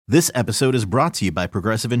This episode is brought to you by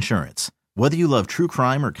Progressive Insurance. Whether you love true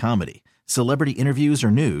crime or comedy, celebrity interviews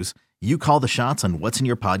or news, you call the shots on what's in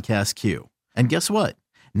your podcast queue. And guess what?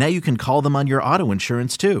 Now you can call them on your auto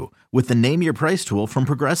insurance too with the Name Your Price tool from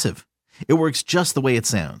Progressive. It works just the way it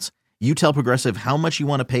sounds. You tell Progressive how much you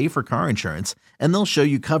want to pay for car insurance, and they'll show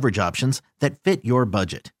you coverage options that fit your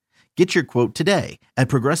budget. Get your quote today at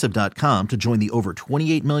Progressive.com to join the over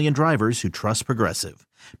 28 million drivers who trust Progressive.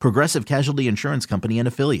 Progressive Casualty Insurance Company and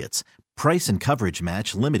Affiliates. Price and coverage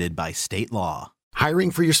match limited by state law. Hiring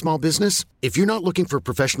for your small business? If you're not looking for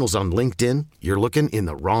professionals on LinkedIn, you're looking in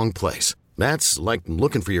the wrong place. That's like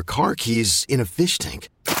looking for your car keys in a fish tank.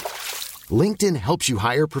 LinkedIn helps you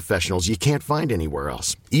hire professionals you can't find anywhere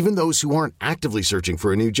else, even those who aren't actively searching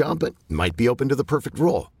for a new job but might be open to the perfect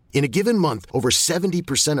role. In a given month, over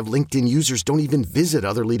 70% of LinkedIn users don't even visit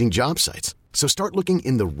other leading job sites. So start looking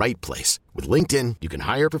in the right place. With LinkedIn, you can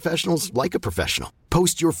hire professionals like a professional.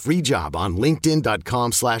 Post your free job on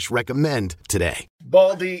linkedin.com/recommend today.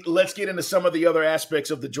 Baldy, let's get into some of the other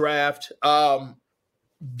aspects of the draft.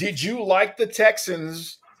 Did you like the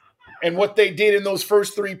Texans and what they did in those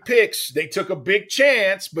first three picks? They took a big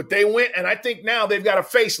chance, but they went, and I think now they've got a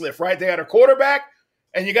facelift, right? They had a quarterback,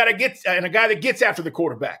 and you got to get and a guy that gets after the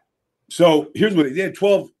quarterback. So here's what they had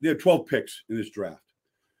 12 picks in this draft.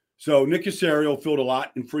 So Nick Caserio filled a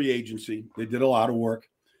lot in free agency. They did a lot of work.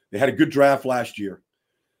 They had a good draft last year.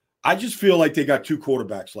 I just feel like they got two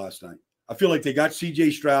quarterbacks last night. I feel like they got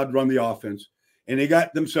C.J. Stroud to run the offense, and they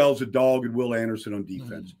got themselves a dog and Will Anderson on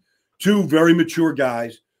defense. Two very mature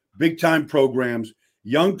guys, big-time programs,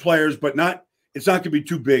 young players, but it's not going to be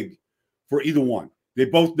too big for either one. They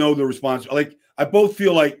both know the response. Like, I both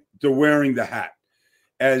feel like they're wearing the hat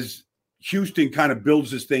as Houston kind of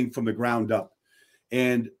builds this thing from the ground up.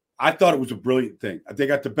 And I thought it was a brilliant thing. They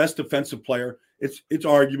got the best defensive player. It's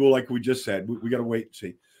arguable, like we just said. We got to wait and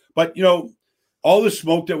see. But, all the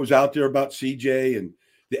smoke that was out there about CJ and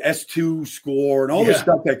the S2 score and all the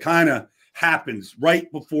stuff that kind of happens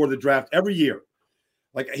right before the draft every year.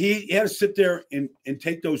 Like, he had to sit there and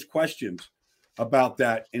take those questions about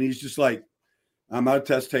that. And he's just like, I'm not a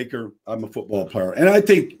test taker. I'm a football player. And I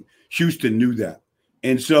think Houston knew that.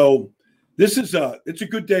 And so it's a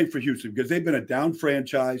good day for Houston because they've been a down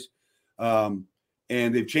franchise, and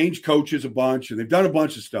they've changed coaches a bunch, and they've done a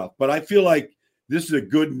bunch of stuff. But I feel like this is a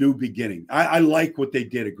good new beginning. I like what they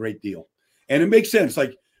did a great deal. And it makes sense.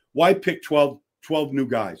 Like, why pick 12 new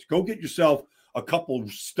guys? Go get yourself a couple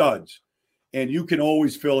studs, and you can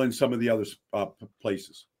always fill in some of the other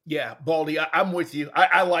places. Yeah, Baldy, I'm with you.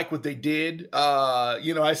 I like what they did.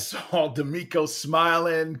 I saw D'Amico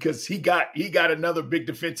smiling because he got another big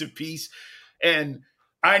defensive piece. And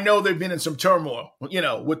I know they've been in some turmoil,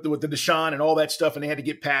 with the Deshaun and all that stuff, and they had to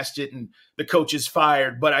get past it, and the coach is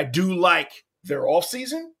fired. But I do like their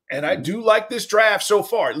offseason, and I do like this draft so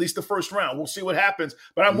far, at least the first round. We'll see what happens.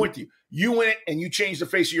 But I'm with you. You went and you changed the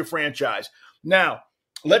face of your franchise. Now,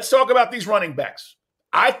 let's talk about these running backs.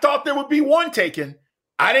 I thought there would be one taken.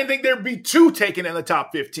 I didn't think there'd be two taken in the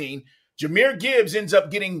top 15. Jahmyr Gibbs ends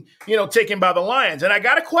up getting, taken by the Lions. And I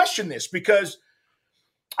got to question this because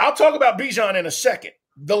I'll talk about Bijan in a second.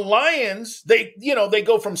 The Lions, they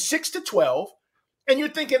go from 6 to 12, and you're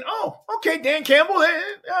thinking, oh, okay, Dan Campbell,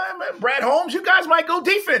 Brad Holmes, you guys might go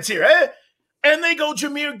defense here. And they go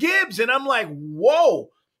Jahmyr Gibbs, and I'm like,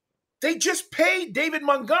 whoa. They just paid David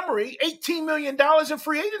Montgomery $18 million in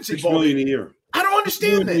free agency. $6 million a year. I don't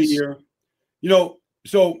understand this. A year.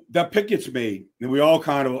 So that pick gets made, and we all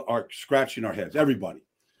kind of are scratching our heads, everybody.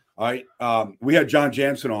 All right. We had John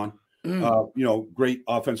Jansen on, great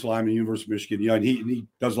offensive lineman, University of Michigan. And he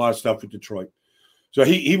does a lot of stuff with Detroit. So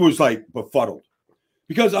he was like befuddled.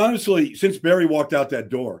 Because honestly, since Barry walked out that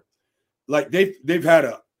door, like they've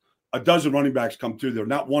had a dozen running backs come through there.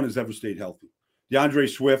 Not one has ever stayed healthy. DeAndre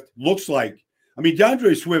Swift looks like –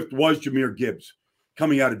 DeAndre Swift was Jahmyr Gibbs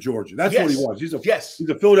coming out of Georgia. That's what he was. He's a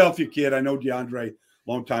Philadelphia kid. I know DeAndre –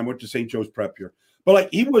 long time, went to St. Joe's Prep here.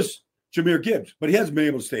 But, he was Jahmyr Gibbs, but he hasn't been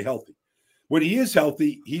able to stay healthy. When he is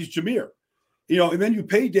healthy, he's Jahmyr. And then you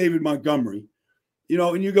pay David Montgomery,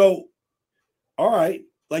 and you go, all right,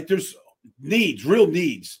 like there's real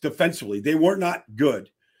needs defensively. They were not good.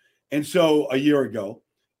 And so a year ago,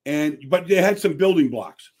 but they had some building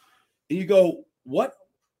blocks. And you go, what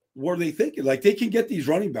were they thinking? Like, they can get these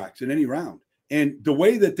running backs in any round. And the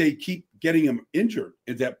way that they keep getting him injured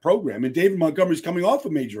in that program, and David Montgomery's coming off a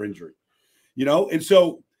major injury, and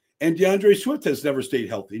DeAndre Swift has never stayed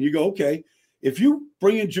healthy. And you go, okay, if you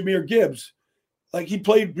bring in Jahmyr Gibbs, like he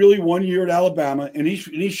played really 1 year at Alabama and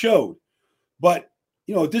he showed, but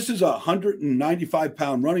this is a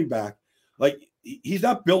 195-pound running back. Like, he's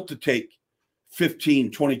not built to take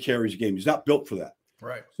 15, 20 carries a game. He's not built for that.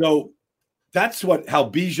 Right. So that's how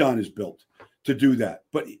Bijan is built to do that.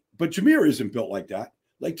 But Jameer isn't built like that.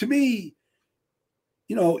 Like, to me,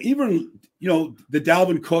 even the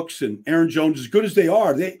Dalvin Cooks and Aaron Jones, as good as they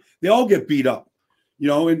are, they all get beat up.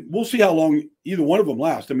 And we'll see how long either one of them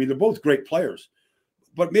lasts. I mean, they're both great players.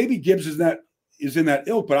 But maybe Gibbs is in that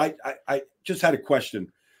ilk. But I just had a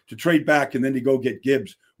question to trade back and then to go get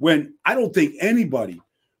Gibbs when I don't think anybody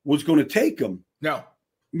was going to take him. No.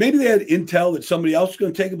 Maybe they had intel that somebody else was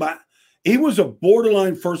going to take him. But he was a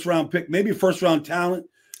borderline first-round pick, maybe first-round talent.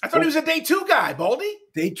 I thought he was a day 2 guy, Baldy.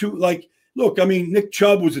 Day 2, look, I mean, Nick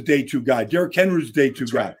Chubb was a day 2 guy. Derrick Henry was a day 2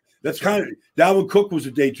 guy. Right. That's kind of Dalvin Cook was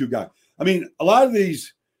a day 2 guy. I mean, a lot of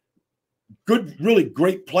these good, really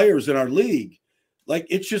great players in our league,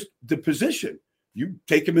 it's just the position. You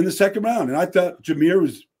take him in the second round. And I thought Jameer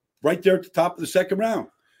was right there at the top of the second round.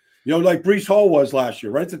 Like Breece Hall was last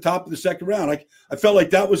year, right at the top of the second round. I felt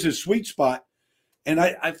like that was his sweet spot. And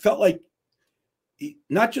I felt like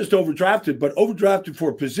not just overdrafted, but overdrafted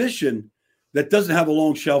for a position that doesn't have a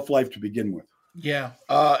long shelf life to begin with. Yeah.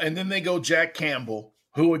 And then they go Jack Campbell,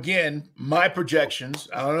 who, again, my projections,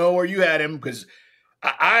 I don't know where you had him because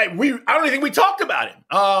I don't even think we talked about him.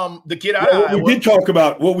 The kid out of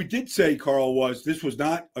Iowa. What we did say, Carl, was this was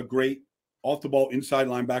not a great off-the-ball inside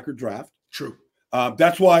linebacker draft. True.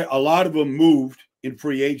 That's why a lot of them moved in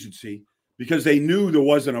free agency because they knew there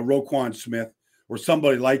wasn't a Roquan Smith or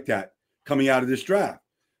somebody like that coming out of this draft.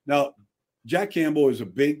 Now, Jack Campbell is a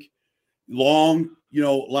big, long,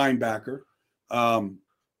 linebacker, and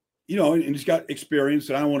he's got experience,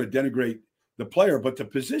 and I don't want to denigrate the player, but the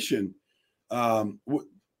position,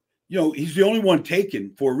 he's the only one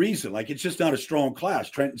taken for a reason. It's just not a strong class.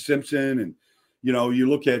 Trenton Simpson and, you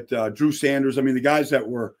look at Drew Sanders. I mean, the guys that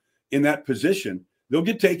were in that position, they'll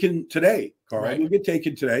get taken today, Carl. Right. They'll get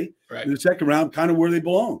taken today right. in the second round, kind of where they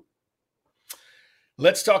belong.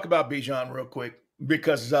 Let's talk about Bijan real quick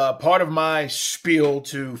because part of my spiel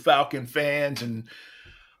to Falcon fans and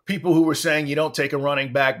people who were saying you don't take a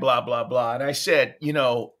running back, blah, blah, blah. And I said,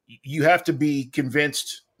 you have to be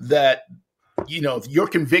convinced that, your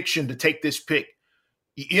conviction to take this pick,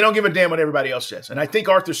 you don't give a damn what everybody else says. And I think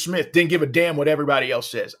Arthur Smith didn't give a damn what everybody else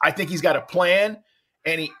says. I think he's got a plan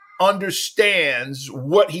and he understands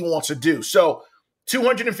what he wants to do. So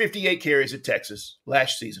 258 carries at Texas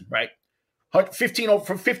last season, right?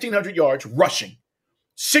 1,500 yards rushing,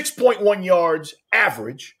 6.1 yards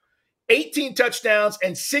average, 18 touchdowns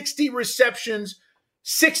and 60 receptions,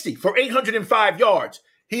 60 for 805 yards.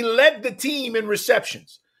 He led the team in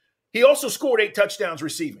receptions. He also scored 8 touchdowns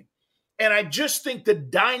receiving. And I just think the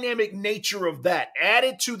dynamic nature of that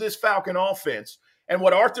added to this Falcon offense and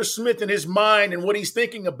what Arthur Smith in his mind and what he's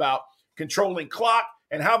thinking about controlling clock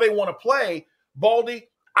and how they want to play, Baldy,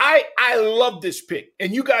 I love this pick.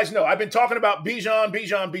 And you guys know I've been talking about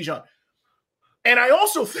Bijan. And I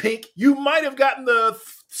also think you might have gotten the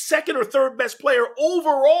second or third best player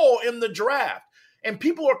overall in the draft. And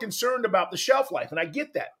people are concerned about the shelf life, and I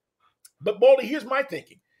get that. But, Baldy, here's my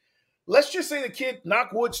thinking. Let's just say the kid,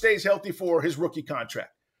 knock wood, stays healthy for his rookie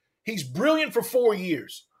contract. He's brilliant for 4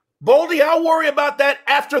 years. Baldy, I'll worry about that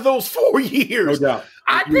after those 4 years. No doubt.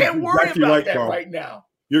 I can't worry about that right now.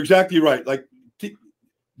 You're exactly right.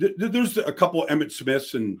 There's a couple of Emmitt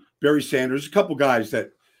Smiths and Barry Sanders, a couple guys that,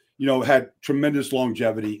 had tremendous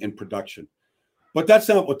longevity in production. But that's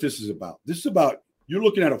not what this is about. This is about you're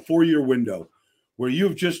looking at a 4-year window where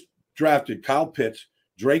you've just drafted Kyle Pitts,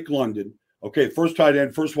 Drake London, okay, first tight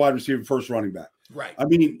end, first wide receiver, first running back. Right. I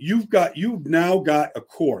mean, you've now got a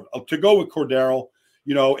core to go with Cordero,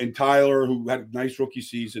 and Tyler, who had a nice rookie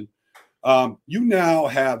season. You now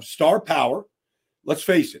have star power. Let's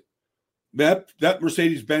face it, that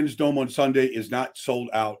Mercedes-Benz Dome on Sunday is not sold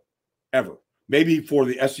out ever. Maybe for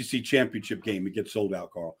the SEC championship game, it gets sold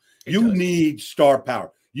out, Carl. You need star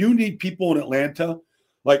power. You need people in Atlanta.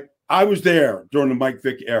 Like, I was there during the Mike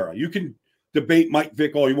Vick era. You can debate Mike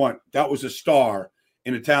Vick all you want. That was a star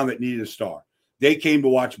in a town that needed a star. They came to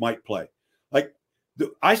watch Mike play.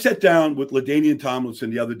 I sat down with LaDainian Tomlinson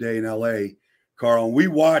the other day in L.A., Carl, and we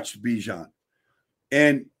watched Bijan.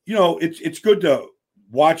 And, it's good to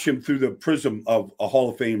watch him through the prism of a Hall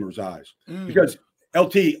of Famer's eyes. Because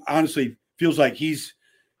LT honestly feels like he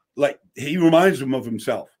reminds him of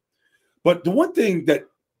himself. But the one thing that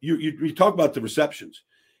you talk about the receptions,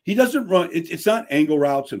 he doesn't run. It's not angle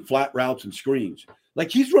routes and flat routes and screens.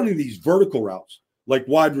 He's running these vertical routes like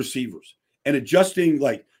wide receivers and adjusting,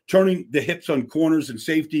 turning the hips on corners and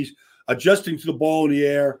safeties, adjusting to the ball in the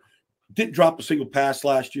air. Didn't drop a single pass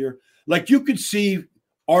last year. You could see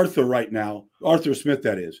Arthur right now, Arthur Smith,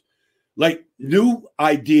 that is, like new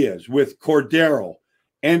ideas with Cordero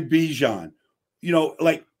and Bijan,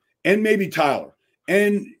 and maybe Tyler,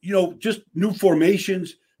 and just new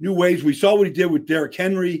formations, new ways. We saw what he did with Derrick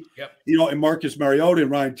Henry, and Marcus Mariota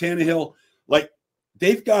and Ryan Tannehill. Like,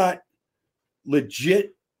 they've got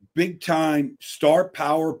legit big time star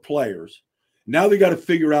power players. Now they got to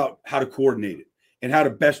figure out how to coordinate it and how to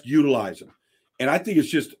best utilize them. And I think it's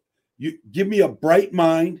just, you give me a bright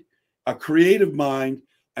mind, a creative mind,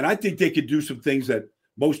 and I think they could do some things that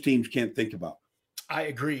most teams can't think about. I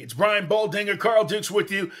agree. It's Brian Baldinger, Carl Dukes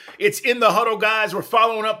with you. It's In the Huddle, guys. We're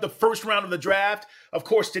following up the first round of the draft. Of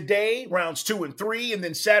course, today, rounds 2 and 3, and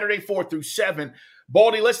then Saturday, 4 through 7.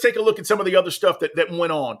 Baldy, let's take a look at some of the other stuff that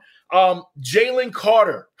went on. Jalen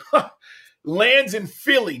Carter lands in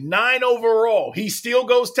Philly, 9 overall. He still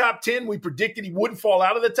goes top 10. We predicted he wouldn't fall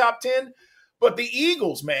out of the top 10. But the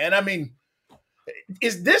Eagles, man, I mean,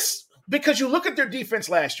 is this – because you look at their defense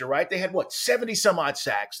last year, right? They had, 70-some-odd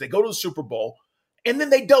sacks. They go to the Super Bowl. And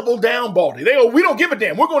then they double down, Baldy. They go, we don't give a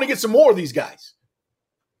damn. We're going to get some more of these guys.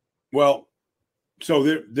 Well, so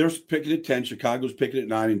they're picking at 10. Chicago's picking at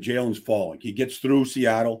 9, and Jalen's falling. He gets through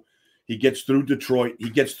Seattle. He gets through Detroit.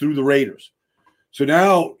 He gets through the Raiders. So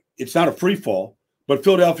now it's not a free fall, but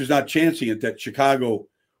Philadelphia's not chancing it that Chicago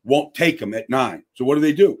won't take him at 9. So what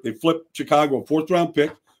do? They flip Chicago a 4th-round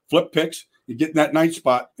pick, flip picks, and get in that 9th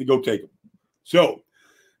spot and go take him. So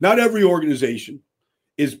not every organization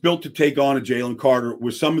is built to take on a Jalen Carter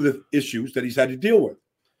with some of the issues that he's had to deal with.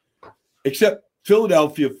 Except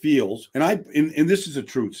Philadelphia feels, and this is a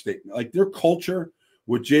truth statement, like their culture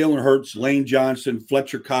with Jalen Hurts, Lane Johnson,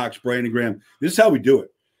 Fletcher Cox, Brandon Graham, this is how we do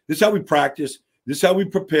it. This is how we practice. This is how we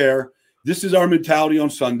prepare. This is our mentality on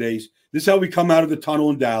Sundays. This is how we come out of the tunnel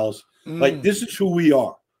in Dallas. Like, this is who we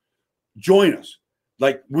are. Join us.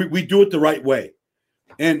 Like, we do it the right way.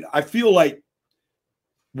 And I feel like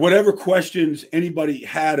whatever questions anybody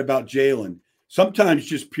had about Jalen, sometimes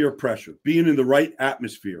just peer pressure, being in the right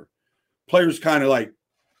atmosphere. Players kind of like,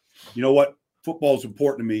 you know what? Football is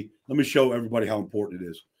important to me. Let me show everybody how important it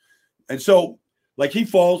is. And so, like, he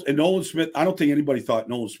falls, and Nolan Smith, I don't think anybody thought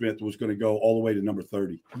Nolan Smith was going to go all the way to number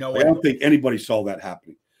 30. No, I don't think anybody saw that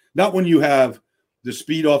happening. Not when you have the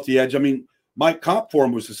speed off the edge. I mean, my comp for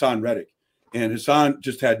him was Hassan Reddick, and Hassan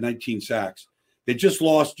just had 19 sacks. They just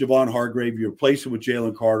lost Javon Hargrave. You replace him with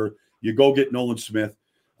Jalen Carter. You go get Nolan Smith.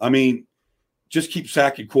 I mean, just keep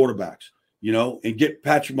sacking quarterbacks, and get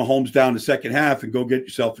Patrick Mahomes down the second half and go get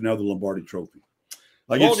yourself another Lombardi trophy.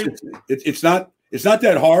 Like, it's not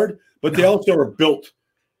that hard, but they also are built.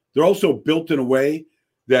 They're also built in a way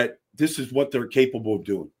that this is what they're capable of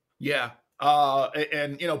doing. Yeah.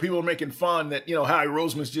 And people are making fun that, Howie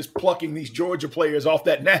Roseman's just plucking these Georgia players off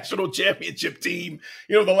that national championship team,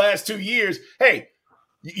 the last 2 years. Hey,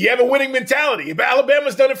 you have a winning mentality.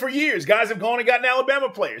 Alabama's done it for years. Guys have gone and gotten Alabama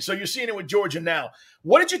players. So you're seeing it with Georgia now.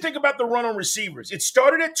 What did you think about the run on receivers? It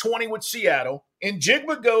started at 20 with Seattle, and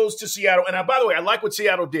Jigba goes to Seattle. And by the way, I like what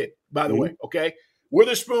Seattle did, by the way, okay?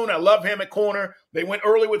 Witherspoon, I love him at corner. They went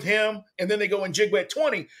early with him, and then they go in Jigba at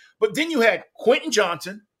 20. But then you had Quentin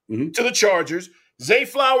Johnson, to the Chargers. Zay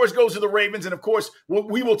Flowers goes to the Ravens. And, of course,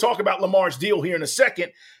 we will talk about Lamar's deal here in a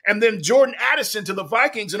second. And then Jordan Addison to the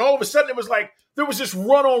Vikings. And all of a sudden it was like there was this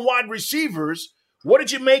run on wide receivers. What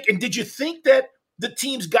did you make? And did you think that the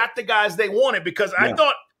teams got the guys they wanted? Because I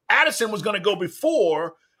thought Addison was going to go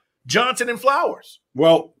before Johnson and Flowers.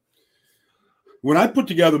 Well, when I put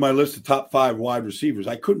together my list of top 5 wide receivers,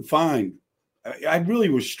 I couldn't find – I really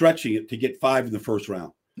was stretching it to get 5 in the first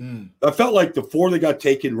round. I felt like the 4 that got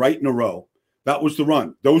taken right in a row, that was the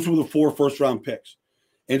run. Those were the 4 first-round picks.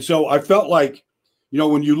 And so I felt like,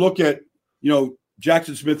 when you look at,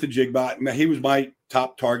 Jackson Smith and Jigba, he was my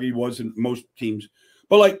top target. He was in most teams.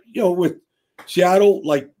 But, with Seattle,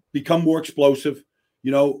 become more explosive.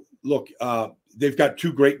 Look, they've got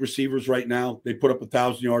 2 great receivers right now. They put up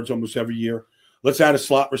 1,000 yards almost every year. Let's add a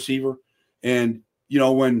slot receiver. And,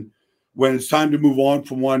 when it's time to move on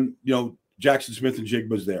from one, Jackson Smith and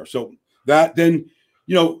Jigba's there. So that then,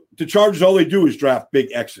 the Chargers, all they do is draft big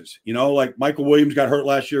X's. Like Michael Williams got hurt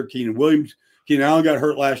last year. Keenan Allen got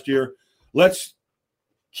hurt last year. Let's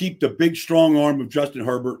keep the big, strong arm of Justin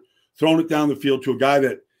Herbert, throwing it down the field to a guy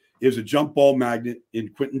that is a jump ball magnet in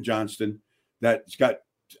Quentin Johnston. He's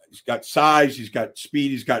got size, he's got speed,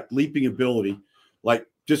 he's got leaping ability. Like,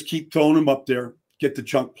 just keep throwing him up there, get the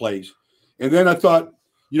chunk plays. And then I thought,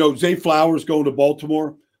 Zay Flowers going to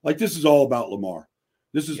Baltimore. Like, this is all about Lamar.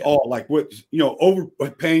 This is all like what,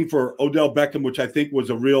 overpaying for Odell Beckham, which I think was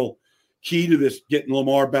a real key to this, getting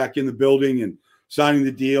Lamar back in the building and signing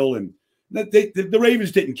the deal. And the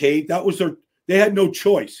Ravens didn't cave. That was they had no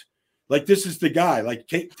choice. Like, this is the guy. Like,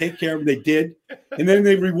 take care of him. They did. And then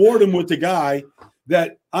they reward him with the guy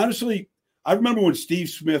that, honestly, I remember when Steve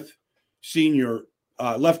Smith Sr.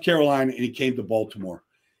 Left Carolina and he came to Baltimore.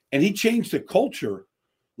 And he changed the culture,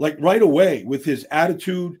 like, right away with his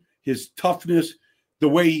attitude, his toughness, the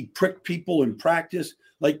way he pricked people in practice.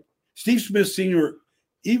 Like, Steve Smith Sr.,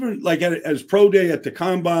 even like at his pro day at the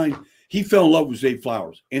combine, he fell in love with Zay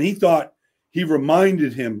Flowers. And he thought he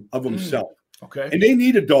reminded him of himself. Okay. And they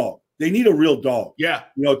need a dog. They need a real dog. Yeah.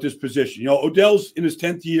 At this position. Odell's in his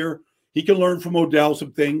 10th year. He can learn from Odell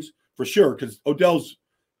some things for sure, because Odell's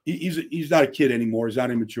he's not a kid anymore. He's not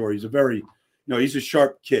immature. He's a very, he's a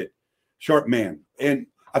sharp kid, sharp man. And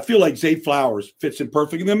I feel like Zay Flowers fits in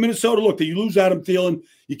perfect. And then Minnesota, look, you lose Adam Thielen.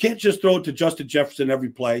 You can't just throw it to Justin Jefferson every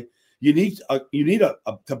play. You need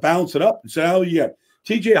to balance it up. And so now you get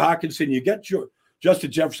T.J. Hawkinson, you get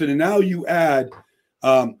Justin Jefferson, and now you add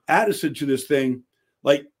Addison to this thing.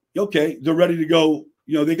 Like, okay, they're ready to go.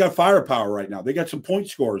 They got firepower right now. They got some point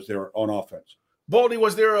scorers there on offense. Baldy,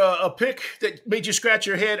 was there a pick that made you scratch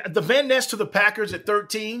your head? The Van Ness to the Packers at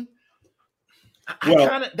 13.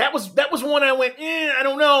 That was one I went, I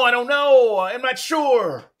don't know. I'm not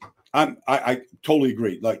sure. I totally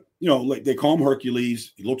agree. Like, like they call him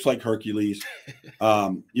Hercules. He looks like Hercules.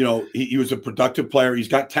 He was a productive player. He's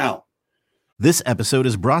got talent. This episode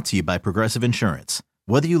is brought to you by Progressive Insurance.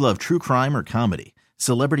 Whether you love true crime or comedy,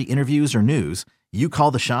 celebrity interviews or news, you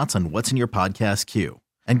call the shots on what's in your podcast queue.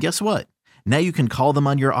 And guess what? Now you can call them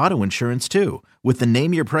on your auto insurance too with the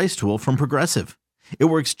Name Your Price tool from Progressive. It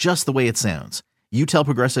works just the way it sounds. You tell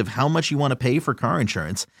Progressive how much you want to pay for car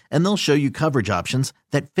insurance, and they'll show you coverage options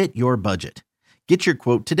that fit your budget. Get your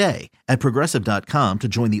quote today at Progressive.com to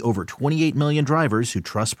join the over 28 million drivers who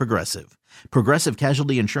trust Progressive. Progressive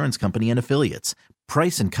Casualty Insurance Company and Affiliates.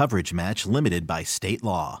 Price and coverage match limited by state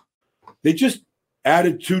law. They just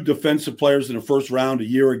added 2 defensive players in the first round a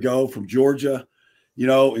year ago from Georgia,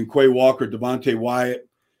 in Quay Walker, Devontae Wyatt.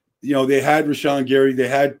 They had Rashawn Gary. They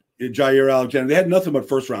had Jair Alexander. They had nothing but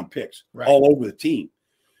first-round picks all over the team.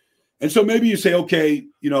 And so maybe you say, okay,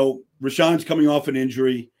 Rashawn's coming off an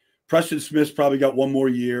injury. Preston Smith's probably got one more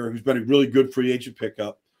year. Who's been a really good free agent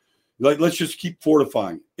pickup. Like, let's just keep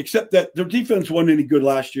fortifying. Except that their defense wasn't any good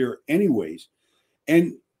last year anyways.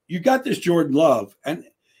 And you got this Jordan Love, and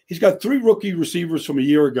he's got 3 rookie receivers from a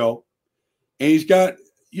year ago, and he's got,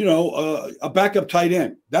 a backup tight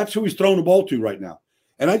end. That's who he's throwing the ball to right now.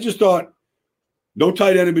 And I just thought no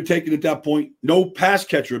tight end had been taken at that point. No pass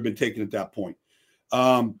catcher had been taken at that point.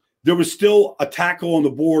 There was still a tackle on the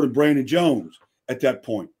board in Brandon Jones at that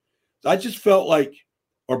point. I just felt like,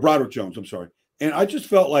 or Broderick Jones, I'm sorry. And I just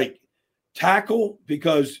felt like tackle,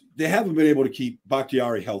 because they haven't been able to keep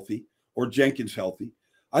Bakhtiari healthy or Jenkins healthy.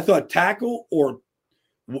 I thought tackle or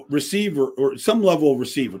receiver or some level of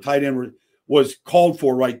receiver, tight end was called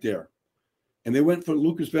for right there. And they went for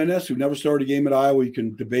Lucas Van Ness, who never started a game at Iowa. You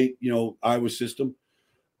can debate, Iowa's system.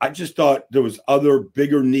 I just thought there was other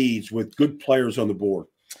bigger needs with good players on the board.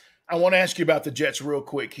 I want to ask you about the Jets real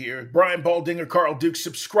quick here. Brian Baldinger, Carl Duke,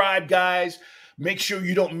 subscribe, guys. Make sure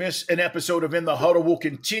you don't miss an episode of In the Huddle. We'll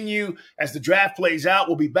continue as the draft plays out.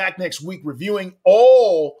 We'll be back next week reviewing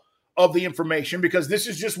all of the information, because this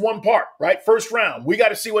is just one part, right? First round. We got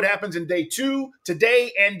to see what happens in day 2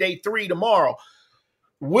 today and day 3 tomorrow.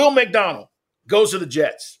 Will McDonald goes to the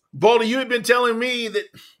Jets. Baldy, you had been telling me that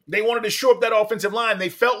they wanted to shore up that offensive line. They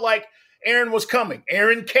felt like Aaron was coming.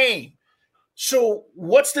 Aaron came. So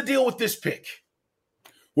what's the deal with this pick?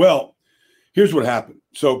 Well, here's what happened.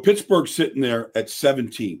 So Pittsburgh's sitting there at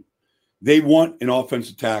 17. They want an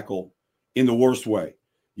offensive tackle in the worst way.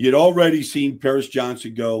 You'd already seen Paris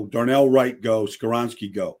Johnson go, Darnell Wright go,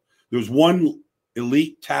 Skoronski go. There was one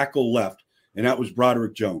elite tackle left, and that was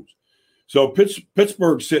Broderick Jones. So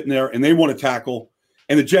Pittsburgh's sitting there, and they want to tackle,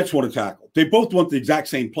 and the Jets want to tackle. They both want the exact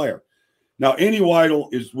same player. Now, Andy Weidel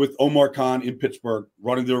is with Omar Khan in Pittsburgh,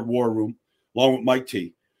 running their war room, along with Mike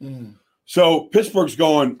T. So Pittsburgh's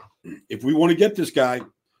going, if we want to get this guy,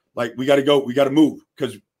 like, we got to go, we got to move,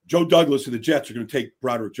 because Joe Douglas and the Jets are going to take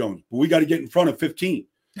Broderick Jones. But we got to get in front of 15.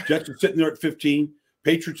 Jets are sitting there at 15.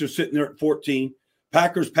 Patriots are sitting there at 14.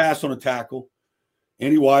 Packers pass on a tackle.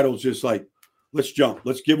 Andy Weidel's just like, let's jump.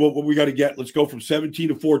 Let's give what we got to get. Let's go from 17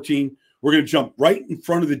 to 14. We're going to jump right in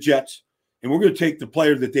front of the Jets, and we're going to take the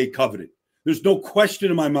player that they coveted. There's no question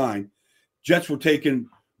in my mind. Jets were taking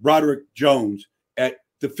Broderick Jones at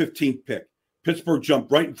the 15th pick. Pittsburgh jumped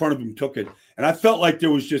right in front of him, took it. And I felt like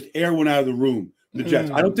there was just air went out of the room, the Jets.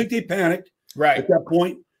 I don't think they panicked at that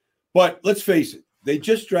point. But let's face it. They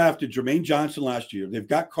just drafted Jermaine Johnson last year. They've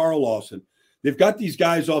got Carl Lawson. They've got these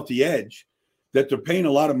guys off the edge that they're paying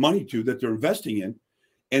a lot of money to, that they're investing in.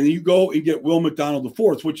 And then you go and get Will McDonald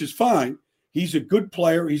IV, which is fine. He's a good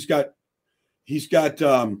player. He's got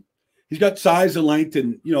size and length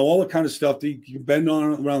and, all the kind of stuff that you can bend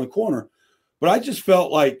on around the corner. But I just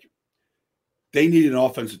felt like they needed an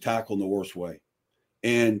offensive tackle in the worst way.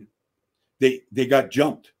 And they got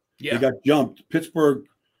jumped. Yeah. They got jumped. Pittsburgh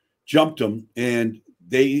jumped them, and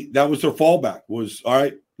that was their fallback was, all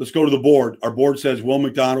right, let's go to the board. Our board says Will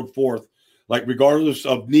McDonald IV. Like, regardless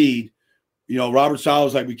of need, Robert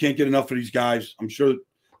Sala's like, we can't get enough of these guys. I'm sure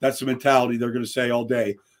that's the mentality they're going to say all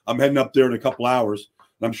day. I'm heading up there in a couple hours.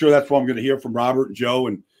 And I'm sure that's what I'm going to hear from Robert and Joe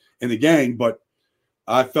and the gang. But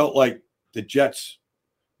I felt like the Jets,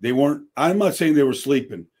 they weren't – I'm not saying they were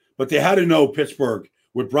sleeping, but they had to know Pittsburgh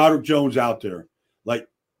with Broderick Jones out there. Like,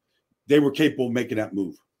 they were capable of making that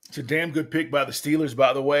move. It's a damn good pick by the Steelers,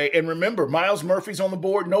 by the way. And remember, Miles Murphy's on the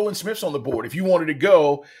board, Nolan Smith's on the board. If you wanted to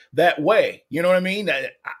go that way, you know what I mean?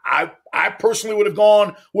 I personally would have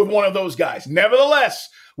gone with one of those guys. Nevertheless,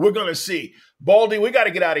 we're going to see. Baldy, we got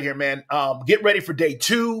to get out of here, man. Get ready for day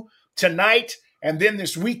 2 tonight and then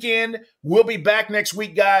this weekend. We'll be back next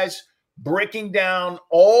week, guys, breaking down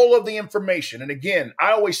all of the information. And again,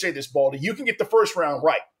 I always say this, Baldy, you can get the first round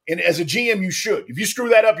right. And as a GM, you should. If you screw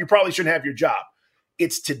that up, you probably shouldn't have your job.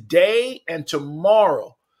 It's today and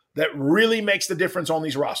tomorrow that really makes the difference on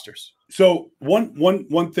these rosters. So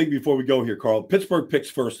one thing before we go here, Carl, Pittsburgh picks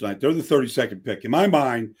first tonight. They're the 32nd pick. In my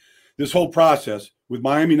mind, this whole process with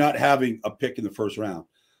Miami not having a pick in the first round,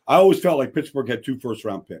 I always felt like Pittsburgh had 2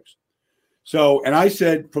 first-round picks. So, and I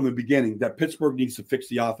said from the beginning that Pittsburgh needs to fix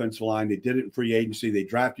the offensive line. They did it in free agency. They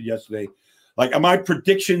drafted yesterday. Like, my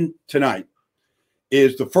prediction tonight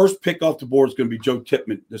is the first pick off the board is going to be Joe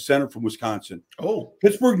Tippmann, the center from Wisconsin. Oh.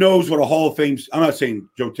 Pittsburgh knows what a Hall of Fame – I'm not saying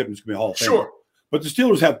Joe Tippmann's going to be a Hall of Fame. Sure. But the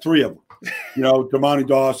Steelers have 3 of them. Damani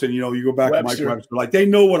Dawson, you go back Webster. to Mike Webster. Like, they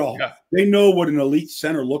know what an elite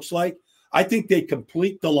center looks like. I think they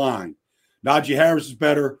complete the line. Najee Harris is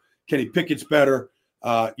better. Kenny Pickett's better.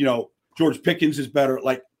 George Pickens is better.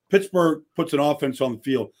 Like, Pittsburgh puts an offense on the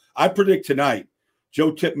field. I predict tonight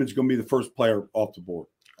Joe Tippmann's going to be the first player off the board.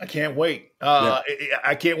 I can't wait.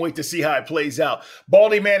 I can't wait to see how it plays out.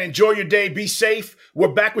 Baldy, man, enjoy your day. Be safe.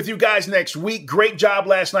 We're back with you guys next week. Great job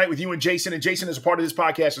last night with you and Jason. And Jason is a part of this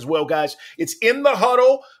podcast as well, guys. It's In the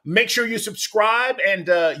Huddle. Make sure you subscribe, and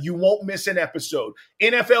you won't miss an episode.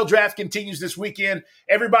 NFL Draft continues this weekend.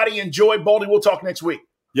 Everybody enjoy. Baldy, we'll talk next week.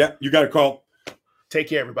 Yeah, you got a call. Take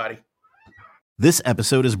care, everybody. This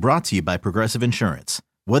episode is brought to you by Progressive Insurance.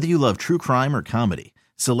 Whether you love true crime or comedy,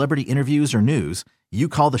 celebrity interviews or news, you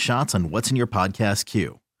call the shots on what's in your podcast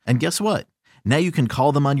queue. And guess what? Now you can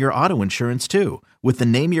call them on your auto insurance too with the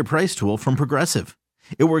Name Your Price tool from Progressive.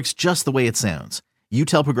 It works just the way it sounds. You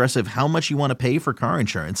tell Progressive how much you want to pay for car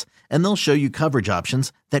insurance, and they'll show you coverage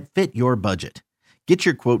options that fit your budget. Get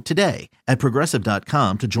your quote today at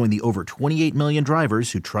Progressive.com to join the over 28 million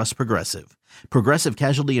drivers who trust Progressive. Progressive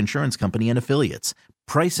Casualty Insurance Company and Affiliates.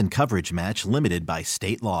 Price and coverage match limited by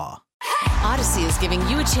state law. Odyssey is giving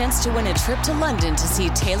you a chance to win a trip to London to see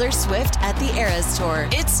Taylor Swift at the Eras Tour.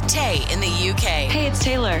 It's Tay in the UK. Hey, it's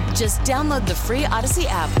Taylor. Just download the free Odyssey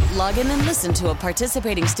app, log in and listen to a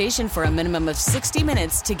participating station for a minimum of 60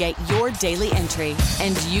 minutes to get your daily entry.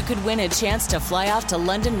 And you could win a chance to fly off to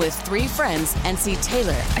London with 3 friends and see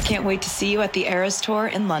Taylor. I can't wait to see you at the Eras Tour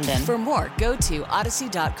in London. For more, go to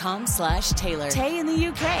odyssey.com/Taylor. Tay in the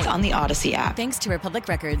UK. It's on the Odyssey app. Thanks to Republic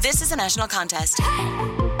Records. This is a national contest.